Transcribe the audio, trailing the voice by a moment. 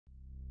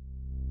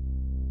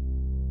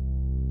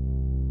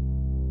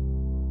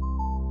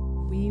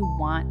We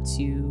want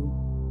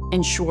to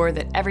ensure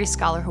that every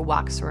scholar who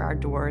walks through our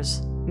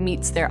doors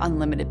meets their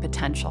unlimited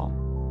potential.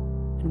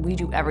 And we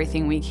do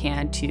everything we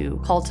can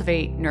to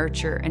cultivate,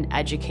 nurture, and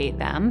educate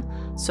them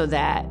so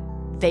that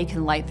they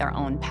can light their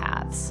own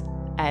paths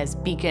as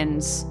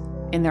beacons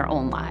in their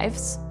own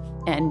lives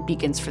and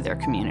beacons for their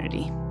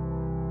community.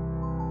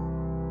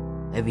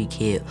 Every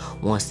kid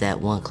wants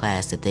that one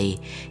class that they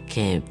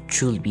can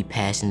truly be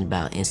passionate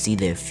about and see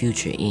their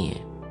future in.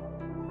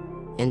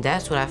 And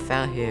that's what I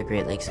found here at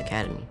Great Lakes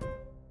Academy.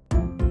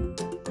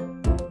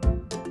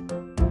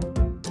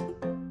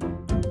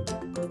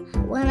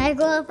 When I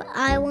grow up,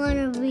 I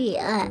want to be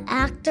an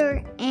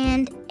actor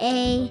and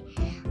a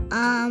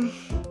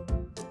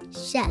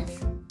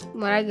chef.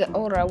 When I get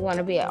older, I want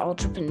to be an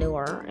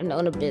entrepreneur and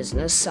own a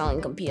business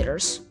selling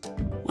computers.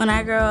 When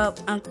I grow up,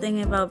 I'm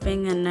thinking about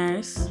being a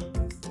nurse.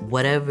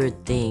 Whatever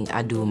thing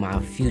I do in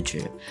my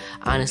future,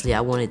 honestly,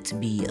 I want it to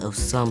be of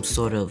some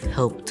sort of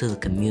help to the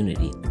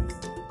community.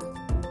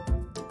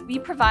 We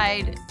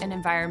provide an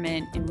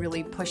environment and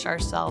really push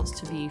ourselves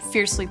to be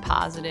fiercely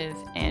positive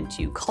and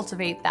to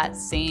cultivate that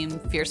same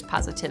fierce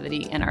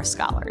positivity in our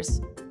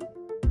scholars.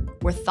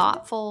 We're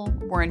thoughtful,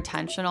 we're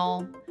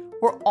intentional,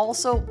 we're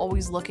also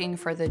always looking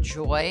for the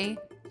joy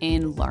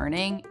in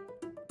learning.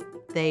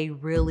 They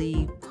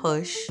really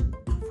push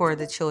for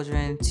the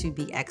children to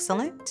be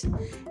excellent,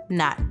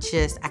 not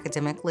just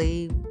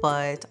academically,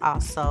 but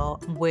also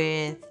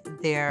with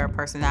their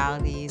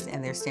personalities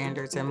and their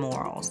standards and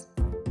morals.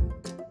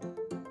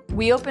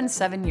 We opened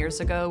 7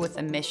 years ago with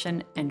a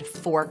mission and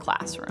 4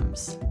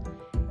 classrooms.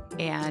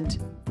 And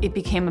it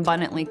became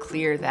abundantly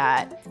clear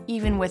that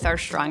even with our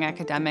strong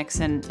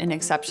academics and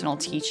exceptional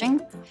teaching,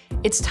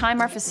 it's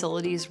time our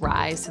facilities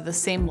rise to the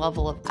same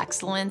level of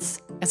excellence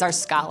as our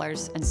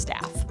scholars and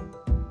staff.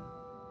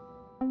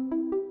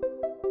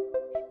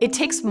 It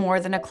takes more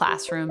than a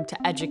classroom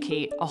to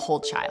educate a whole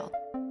child.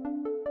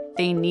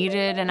 They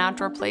needed an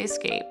outdoor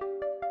playscape.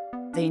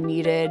 They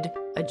needed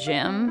a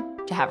gym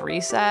to have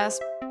recess.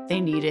 They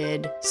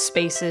needed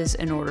spaces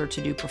in order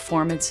to do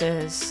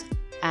performances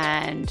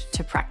and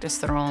to practice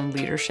their own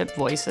leadership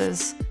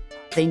voices.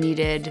 They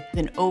needed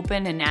an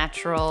open and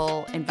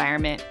natural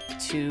environment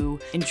to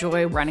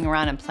enjoy running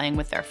around and playing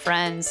with their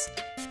friends.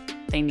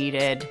 They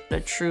needed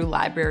a true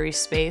library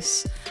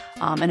space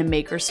and a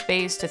maker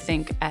space to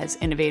think as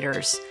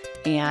innovators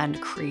and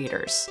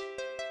creators.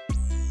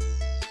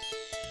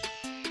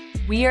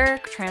 We are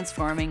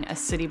transforming a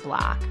city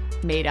block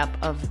made up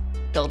of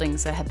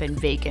buildings that have been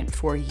vacant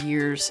for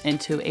years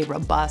into a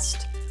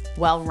robust,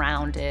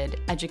 well-rounded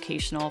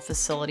educational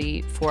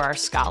facility for our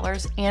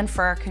scholars and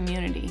for our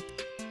community.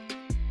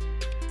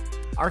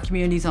 Our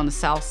communities on the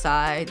South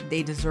Side,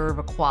 they deserve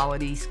a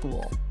quality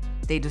school.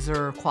 They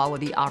deserve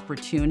quality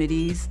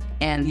opportunities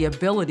and the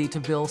ability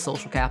to build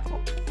social capital.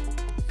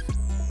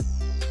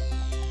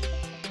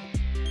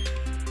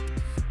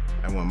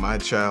 I want my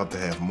child to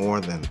have more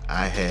than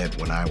I had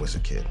when I was a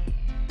kid.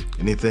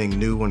 Anything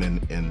new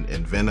and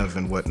inventive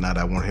and whatnot,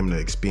 I want him to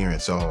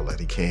experience all that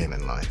he can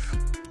in life.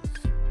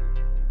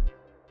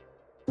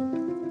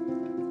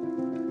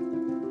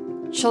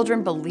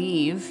 Children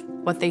believe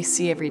what they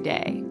see every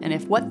day, and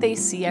if what they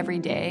see every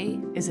day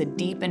is a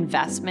deep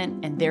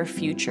investment in their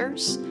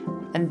futures,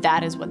 then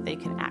that is what they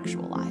can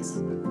actualize.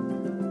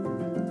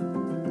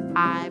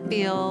 I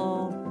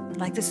feel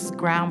like this is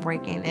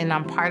groundbreaking and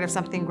I'm part of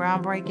something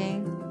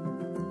groundbreaking.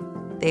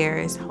 There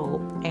is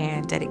hope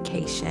and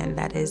dedication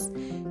that is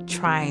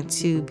trying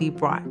to be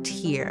brought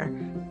here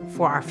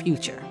for our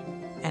future,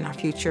 and our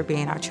future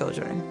being our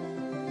children.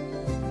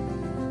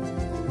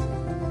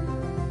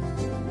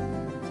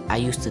 I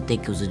used to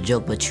think it was a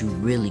joke, but you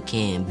really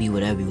can be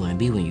whatever you want to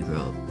be when you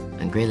grow up.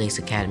 And Great Lakes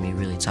Academy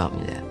really taught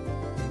me that.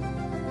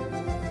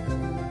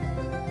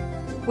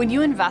 When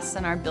you invest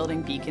in our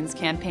Building Beacons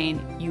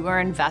campaign, you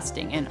are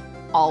investing in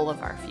all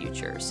of our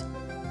futures.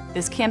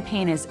 This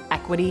campaign is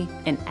equity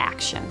in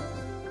action.